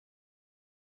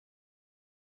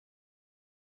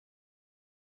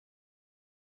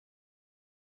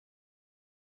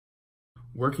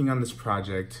working on this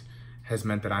project has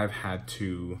meant that I've had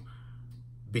to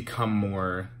become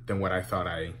more than what I thought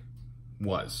I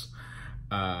was.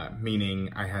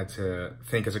 Meaning I had to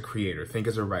think as a creator, think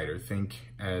as a writer, think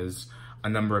as a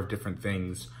number of different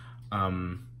things,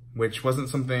 which wasn't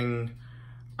something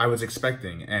I was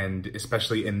expecting. And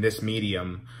especially in this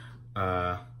medium,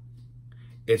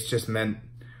 it's just meant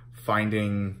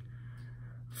finding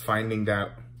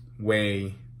that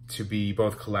way to be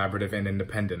both collaborative and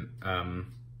independent,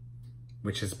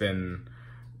 which has been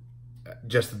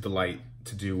just a delight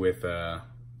to do with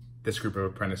this group of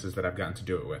apprentices that I've gotten to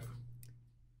do it with.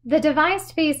 The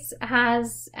devised piece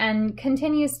has and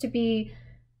continues to be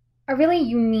a really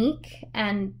unique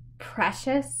and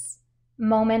precious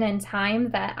moment in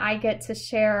time that I get to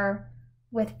share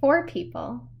with 4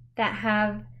 people that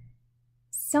have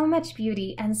so much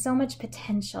beauty and so much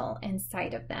potential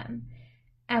inside of them.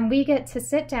 And we get to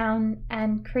sit down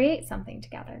and create something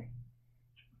together.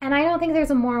 And I don't think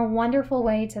there's a more wonderful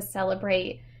way to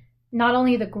celebrate not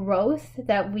only the growth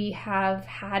that we have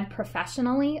had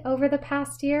professionally over the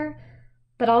past year,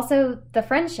 but also the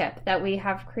friendship that we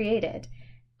have created.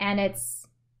 And it's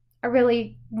a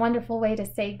really wonderful way to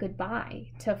say goodbye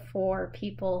to 4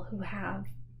 people who have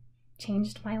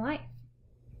changed my life.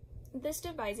 This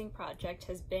devising project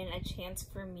has been a chance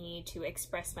for me to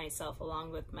express myself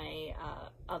along with my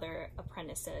other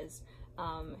apprentices.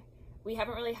 We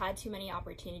haven't really had too many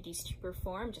opportunities to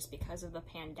perform just because of the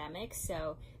pandemic,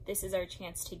 so this is our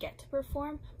chance to get to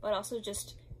perform, but also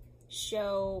just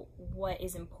show what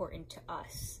is important to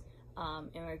us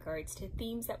in regards to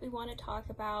themes that we want to talk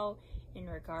about, in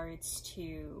regards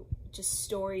to just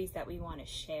stories that we want to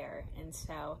share. And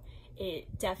so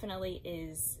it definitely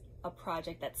is a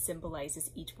project that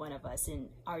symbolizes each one of us in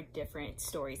our different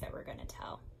stories that we're going to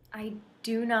tell. I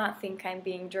do not think I'm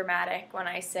being dramatic when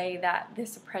I say that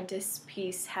this Apprentice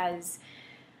piece has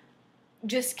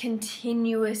just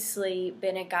continuously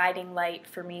been a guiding light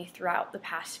for me throughout the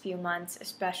past few months,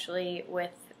 especially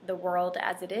with the world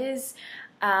as it is.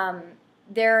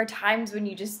 There are times when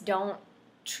you just don't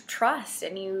trust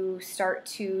and you start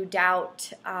to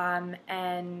doubt,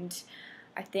 and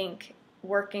I think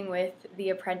working with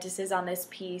the apprentices on this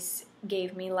piece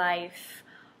gave me life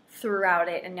throughout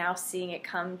it, and now seeing it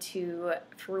come to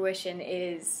fruition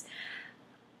is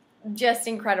just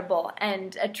incredible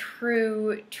and a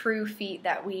true feat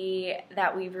that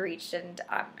we've reached, and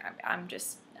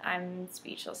I'm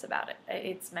speechless about it.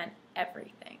 It's meant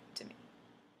everything to me.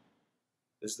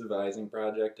 This devising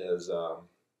project has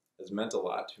meant a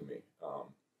lot to me.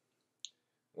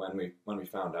 When we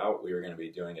found out we were going to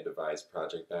be doing a devised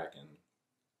project back in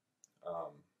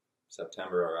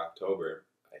September or October,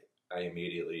 I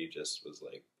immediately just was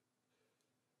like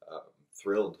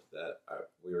thrilled that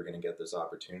we were going to get this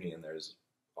opportunity, and there's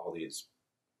all these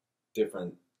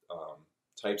different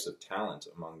types of talent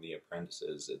among the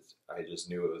apprentices. I just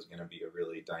knew it was going to be a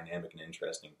really dynamic and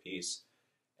interesting piece,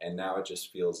 and now it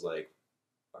just feels like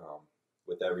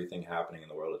with everything happening in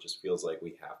the world, it just feels like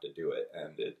we have to do it,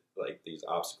 and like these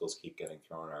obstacles keep getting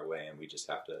thrown our way, and we just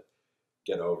have to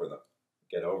get over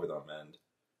them, and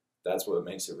that's what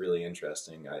makes it really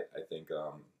interesting. I think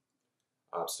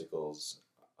obstacles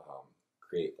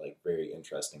create like very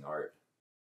interesting art.